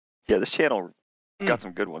Yeah, this channel got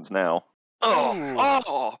some good ones now.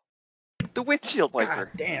 Oh, the windshield wiper. God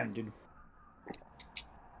damn, dude.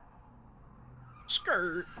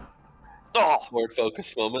 Skirt. Oh, Forward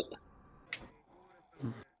focus moment.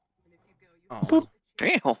 Oh.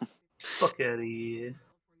 damn. Fuck out of here.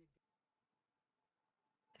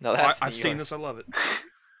 No, that's I've New seen York. this. I love it.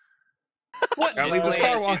 What? Gotta She's leave this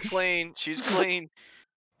clean. car wash. She's clean. She's clean.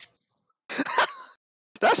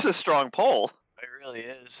 That's a strong pole. It really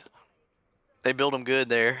is. They build them good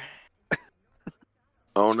there.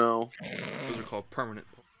 Oh no. Those are called permanent.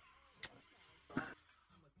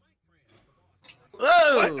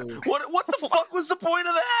 Whoa! What the fuck was the point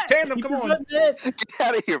of that? Tandem, come on. Get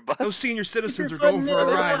out of here, bud. Those senior citizens are your going for a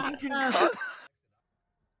foot in ride. it.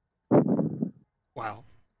 Wow.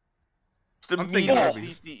 The I'm thinking mean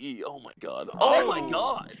Arby's. CTE. Oh my god. Oh my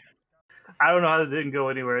god. I don't know how it didn't go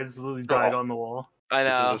anywhere. It just literally died on the wall. I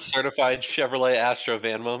know. This is a certified Chevrolet Astro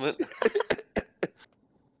van moment.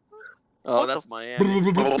 Oh, that's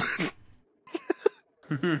Miami.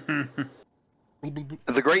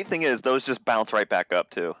 The great thing is, those just bounce right back up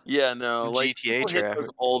too. Yeah, no, like GTA people hit traffic. those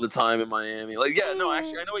all the time in Miami. Like, yeah, no,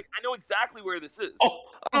 actually, I know exactly where this is.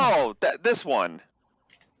 Oh, this one.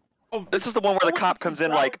 Oh, This is the one where the wait, cop this comes is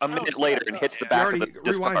in like a Broward minute County. later Yeah, and hits the you back of already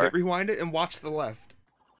this car. rewind it, and watch to the left.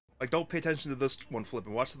 Like, don't pay attention to this one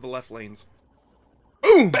flipping. Watch to the left lanes.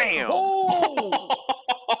 Boom! Bam! Oh!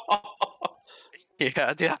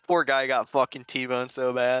 Yeah, dude, that poor guy got fucking T-boned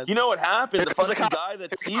so bad. You know what happened? The Here comes the fucking cop. guy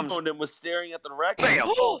that Here comes- T-boned him was staring at the wreck. Bam!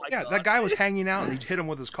 Oh my Yeah, god. that guy was hanging out and he hit him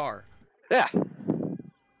with his car. Yeah.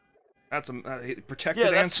 That's protected Yeah,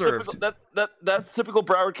 and that's served. typical, that's typical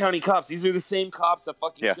Broward County cops. These are the same cops that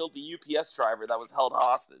fucking Yeah. killed the UPS driver that was held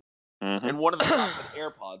hostage. Mm-hmm. And one of the cops had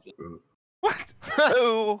AirPods in. What?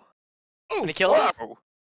 Oh. When he killed him? Wow.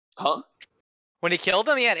 Huh? When he killed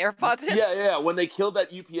him, he had AirPods in? Yeah. When they killed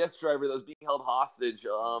that UPS driver that was being held hostage,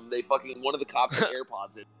 they fucking one of the cops had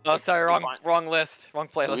AirPods in. Oh, sorry, Let me wrong list. Wrong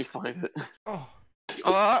Let me playlist. find it. Oh,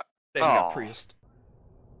 Uh, they got Oh. Prius.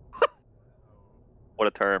 what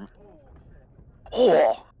a term.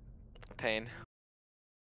 Oh. Pain.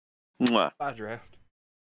 Mwah. Bad draft.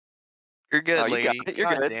 You're good, Oh, you lady. got it, you're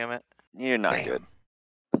God good. damn it. You're not Damn. good.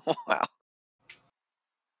 Wow.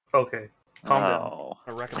 Okay, calm down. Oh.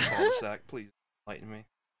 I reckon a cul-de-sac. Please enlighten me.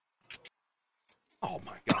 Oh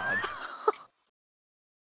my god.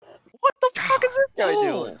 What the fuck is this guy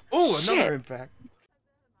doing? Oh, Shit. another impact.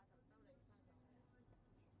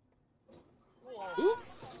 Ooh.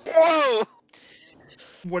 Whoa!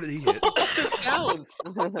 What did he hit? The sounds.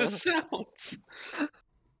 The sounds.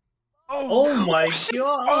 Oh my shit.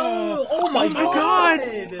 god! Oh. Oh my Oh my god!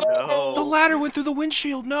 No. The ladder went through the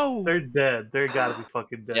windshield. No. They're dead. They gotta be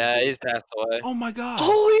fucking dead. Yeah, dude. he's passed away. Oh my god.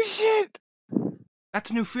 Holy shit! That's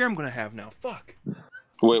a new fear I'm gonna have now. Fuck.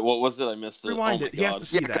 Wait, what was it? I missed it. Rewind oh it. my He has God. to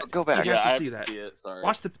see Yeah, that. go back. He Yeah, has I to have see to that. see it. Sorry.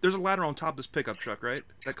 Watch the. There's a ladder on top of this pickup truck, right?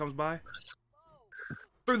 That comes by.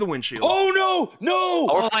 Through the windshield. Oh no! No!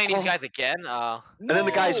 Oh, we're playing these guys again? And then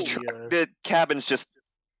the guy's No! truck, Yeah. the cabin's just.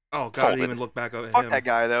 Oh god, I Folded. didn't even look back at Fuck him. that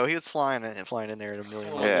guy, though. He was flying in there at a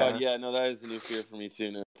million Oh miles my Yeah. an hour. god, yeah, no, that is a new fear for me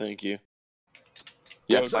too. No, thank you.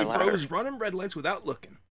 Yeah, Yo, it's my Some ladder. bros running red lights without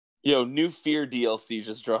looking. Yo, new fear DLC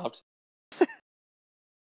just dropped.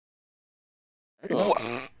 Oh,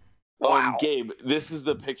 Wow. Gabe, this is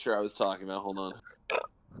the picture I was talking about. Hold on.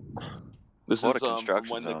 This What is a from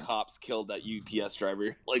construction when the zone. cops killed that UPS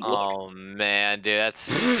driver. Like, look, Oh, man, dude.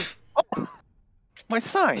 That's... My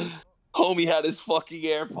sign. homie had his fucking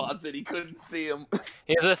AirPods and he couldn't see him.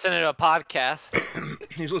 He was listening to a podcast.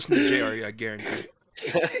 He's listening to JR, I guarantee.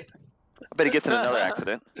 I bet he gets in another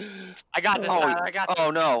accident. I got this, Oh, Tyler. I got this. Oh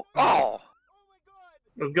no. Oh.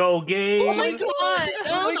 Let's go, Gabe. Oh my god!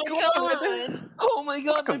 Oh my god. Oh my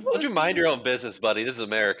god! my Don't you pussy. mind your own business, buddy? This is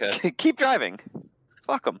America. Keep driving.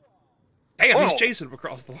 Fuck him. Damn, Whoa. he's chasing him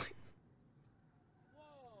across the lanes.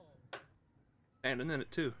 And in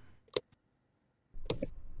it too.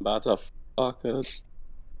 About to fuck us.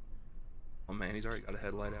 Oh man, he's already got a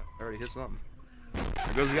headlight out. Already hit something.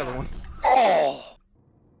 There goes the other one. Oh.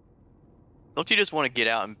 Don't you just want to get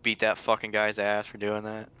out and beat that fucking guy's ass for doing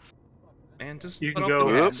that? Man, just You let can off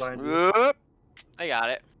the go. gas. Behind you. Whoop. I got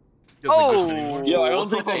it. Doesn't exist Oh! anymore. Yo, I don't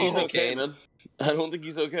think that he's Oh, okay, Kane. man. I don't think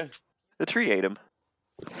he's okay. The tree ate him.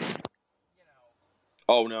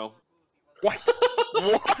 Oh no. What?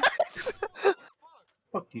 What?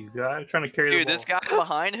 Fuck you, guy. I'm trying to carry Dude, the this ball. guy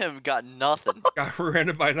behind him got nothing. Got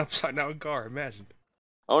rear-ended by an upside-down car. Imagine.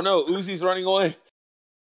 Oh no, Uzi's running away.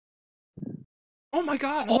 Oh my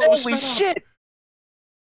god! I thought it was Holy sped up. shit!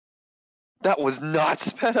 That was not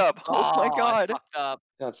sped up. Oh my I god. fucked up.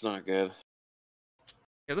 That's not good.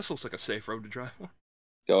 Yeah, this looks like a safe road to drive on.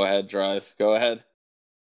 Go ahead, drive. Go ahead.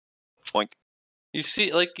 Boink. You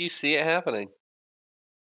see it happening.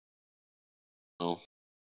 Oh.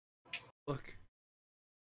 Look,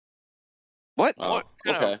 What? Oh. What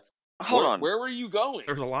kind of- Okay. Hold on. Where were you going?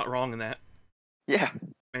 there's a lot wrong in that. Yeah.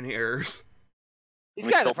 Many errors. These Let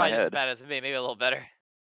me guys are tilt my probably just as head. bad as me, maybe a little better.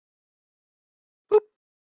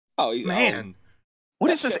 Oh, Man,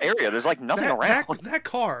 What is this area? There's like nothing around. that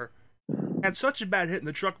car had such a bad hit and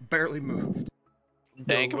the truck barely moved.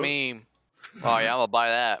 Dank meme. Oh yeah, I'm gonna buy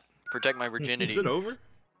that. Protect my Is virginity. it over?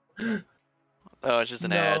 Oh, it's just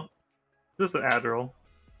an ad. Just an ad roll.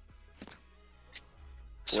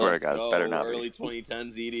 Swear Let's to God, go. it better not Early be.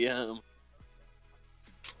 2010s EDM.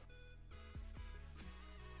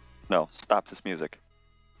 No, stop this music.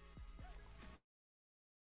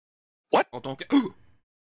 Oh, don't get. Ooh!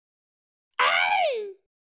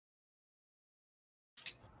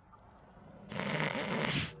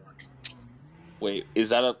 Wait, is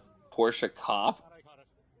that a Porsche cop?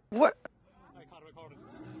 What?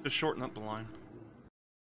 Just shorten up the line.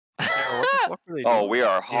 Yeah, what were they Oh, doing? we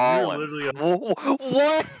are Yeah, we hauling. were literally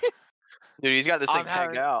What? Dude, he's got this thing I'm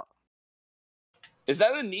tagged having- out. Is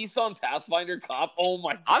that a Nissan Pathfinder cop? Oh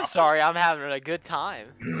my god. I'm sorry, I'm having a good time.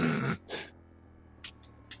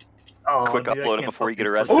 Oh, Quick dude, I upload it can't before you get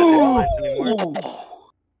fucking arrested. flip it anymore.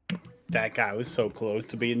 That guy was so close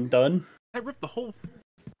to being done. I ripped the whole.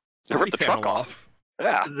 They ripped the body truck panel off.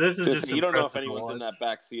 Yeah. This is Just, just you don't know if impressive to anyone's in watch. that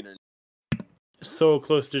back seat or not. So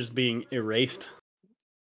close to just being erased.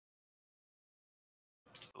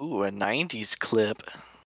 Ooh, a 90s clip.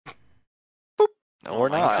 Oh Or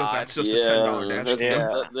my not. God. That's just a $10 dash that's,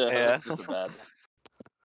 cam. that's just a bad.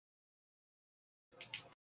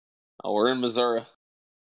 Oh, we're in Missouri.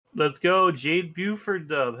 Let's go, Jade Buford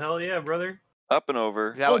dub. Hell yeah, brother. Up and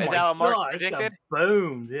over. Is that, Oh is my that what Mark God, this got predicted?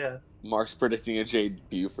 Boomed, yeah. Mark's predicting a Jade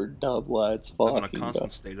Buford dub. Let's Live in a fucking constant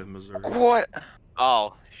go. state of Missouri. What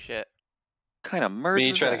Oh, shit. kind of merge? Me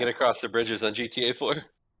is trying to that? get across the bridges on GTA 4.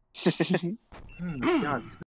 God,